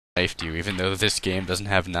knifed you, even though this game doesn't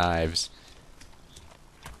have knives.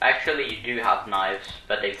 Actually, you do have knives,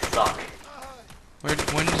 but they suck.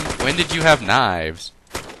 When did you have knives?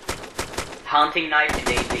 Hunting knife in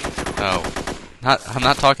DayZ. Oh. I'm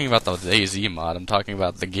not talking about the DayZ mod, I'm talking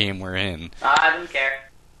about the game we're in. I don't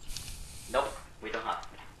care. Nope, we don't have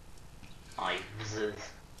knives.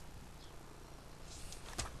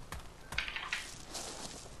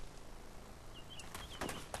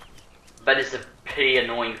 But it's a pretty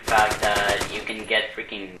annoying fact that you can get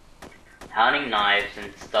freaking hunting knives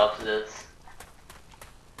and stuff to this.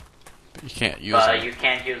 But you can't use But them. you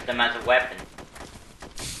can't use them as a weapon.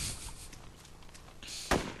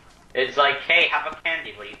 It's like, hey, have a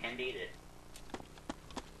candy, but you can't eat it.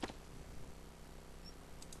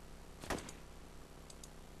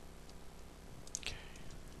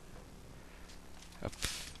 Up.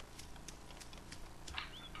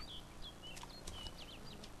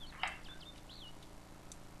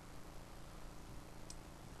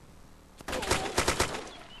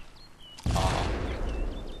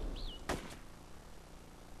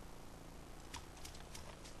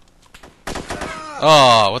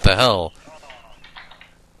 Oh, what the hell?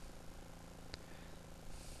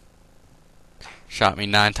 Shot me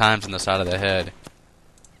 9 times in the side of the head.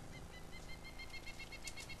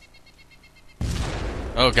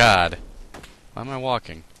 Oh god. Why am I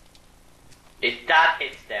walking? If that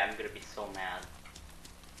hits there, I'm gonna be so mad.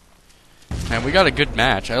 Man, we got a good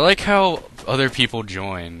match. I like how other people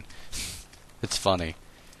join. It's funny.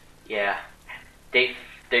 Yeah. They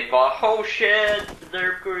thought, oh shit,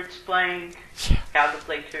 their group's playing. Have to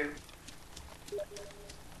play too.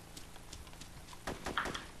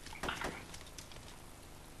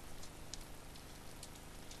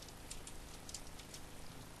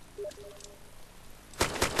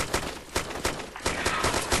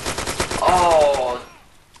 Oh,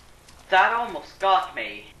 that almost got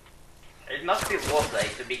me. It must be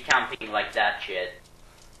TheWarplay to be camping like that shit.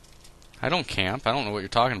 I don't camp. I don't know what you're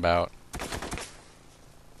talking about.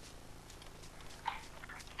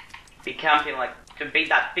 Be camping like, to be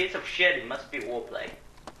that piece of shit, it must be TheWarplay.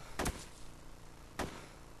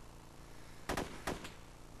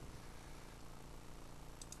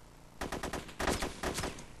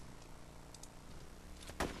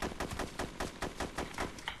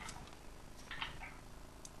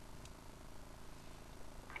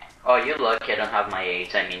 Oh, you're lucky I don't have my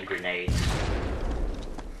AIDS, I mean grenades.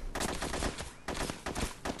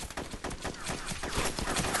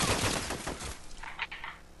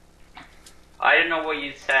 I don't know what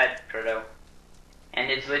you said, Proto.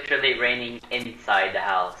 And it's literally raining inside the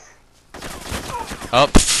house. Oh.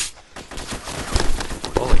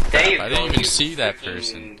 Holy crap, There you I go, didn't even you see that freaking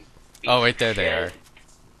person. piece Oh, wait, of there they shit. are.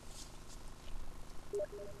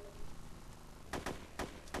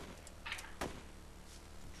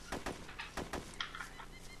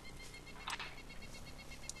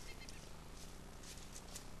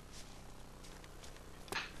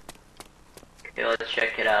 Okay, let's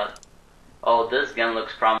check it out. Oh, this gun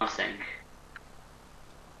looks promising.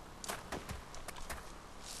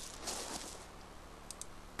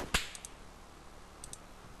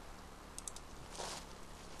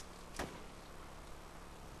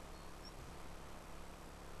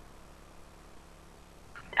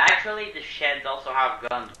 Actually, the sheds also have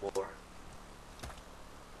guns for.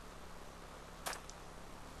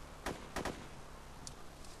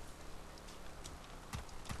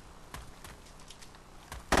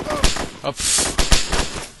 Oh.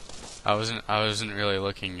 I wasn't really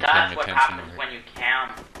looking or That's paying what attention. happens when you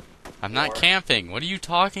camp. I'm not or- camping. What are you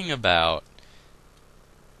talking about?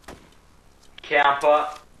 Camper.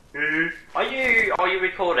 Are you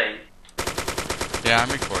recording? Yeah, I'm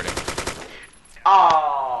recording.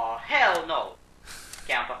 Oh, hell no.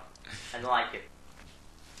 Camper. I don't like it.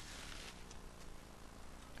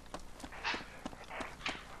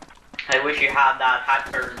 I wish you had that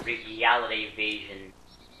Hyper Reality Vision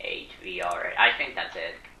 8 VR. I think that's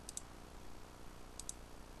it.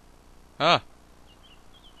 Huh.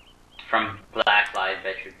 From Black Lives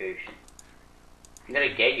Retribution. I'm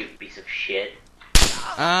gonna get you, piece of shit.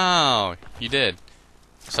 Oh, you did.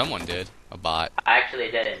 Someone did. A bot. I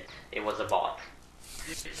actually didn't. It was a bot.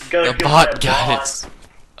 The bot got it.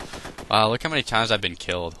 Wow, look how many times I've been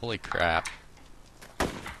killed. Holy crap.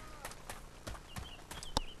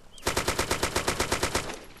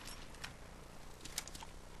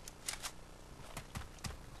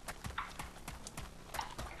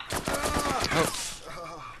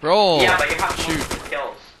 Oh. Roll! Yeah, but you have Shoot. multiple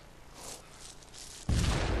kills.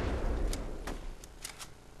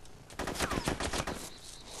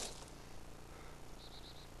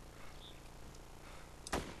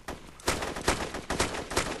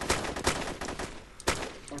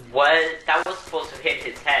 that was supposed to hit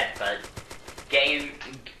his head, but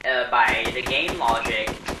by the game logic,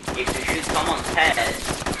 if you shoot someone's head,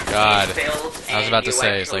 God, it fails. I was about to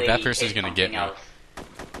say, it's like that person's gonna get me. Else.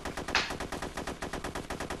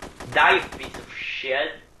 Die, you piece of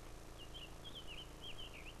shit.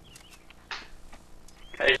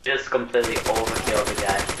 I just completely overkilled the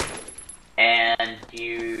guy. And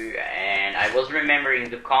I was remembering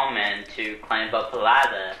the comment to climb up a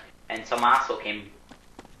ladder, and some asshole came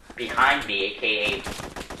behind me, aka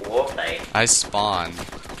TheWarplay. I spawned.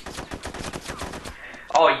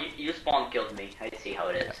 Oh, you spawn killed me. I see how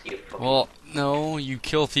it is. You fucking... Well, no, you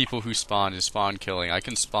kill people who spawn is spawn killing. I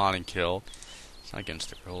can spawn and kill. It's not against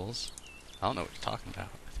the rules. I don't know what you're talking about.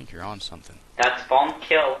 I think you're on something. That's spawn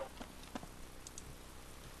kill.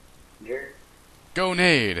 You're... Go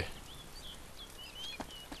nade!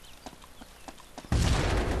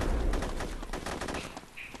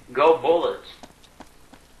 Go bullets.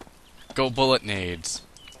 Go bullet nades.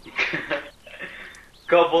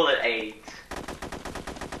 Go bullet aids.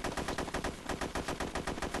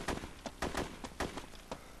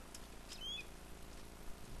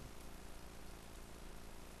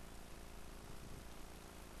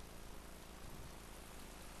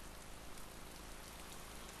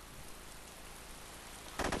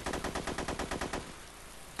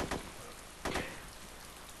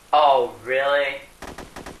 Oh, really?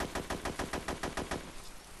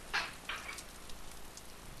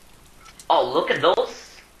 Oh, look at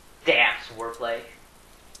those stamps, TheWarplay.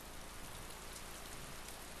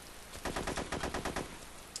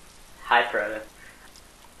 Hi, Proto.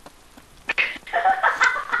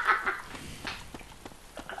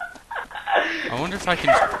 I wonder if I can...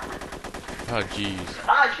 Oh, jeez.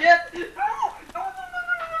 Ah, shit!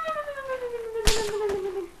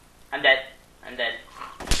 I'm dead. I'm dead.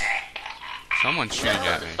 Someone's shooting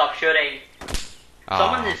at me. Stop shooting. Aw.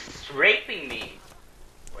 Someone is raping me.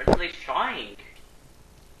 What are they trying?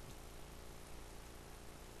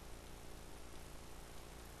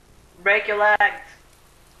 Break your legs.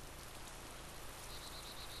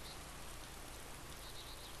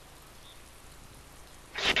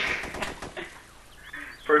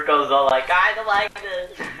 Furco's all like, I don't like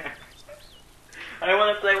this. I don't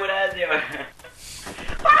want to play with Ezio.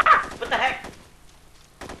 Ah! What the heck?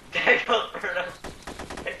 There goes Furco.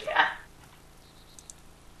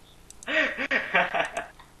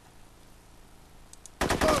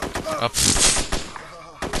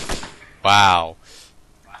 Wow.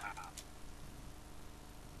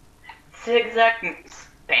 Zigzag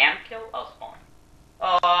spam kill? Oh, spawn.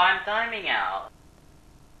 Oh, I'm timing out.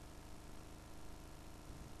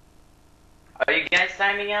 Are you guys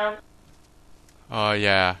timing out? Oh,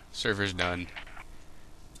 yeah. Server's done.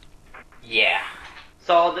 Yeah.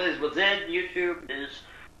 So this was it, YouTube. This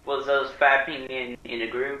was us fapping in a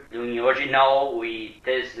group doing original.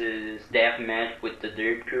 This is deathmatch with the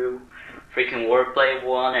Dirt Crew. Freaking TheWarplay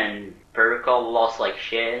won and Pericol lost like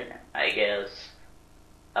shit, I guess.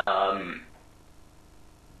 I'm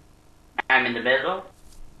in the middle.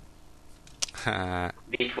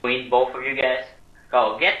 Between both of you guys.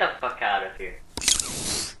 Oh, get the fuck out of here.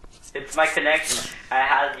 It's my connection.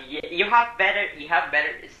 You have better,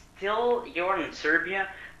 still, you're in Serbia,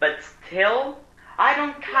 but still, I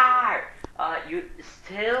don't care.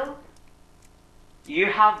 You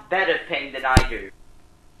have better ping than I do.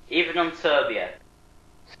 Even on Serbia.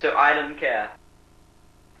 So I don't care.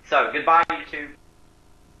 So, goodbye YouTube.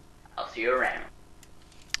 I'll see you around.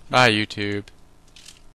 Bye, YouTube.